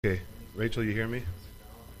Okay, Rachel, you hear me?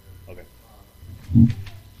 Okay.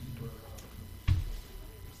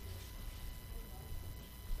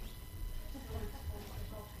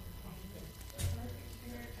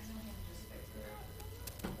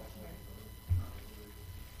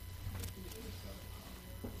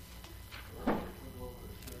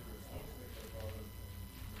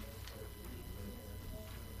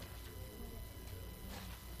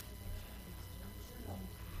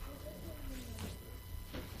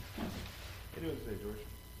 What are you doing today, George?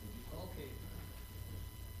 Okay.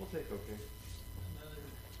 We'll take okay.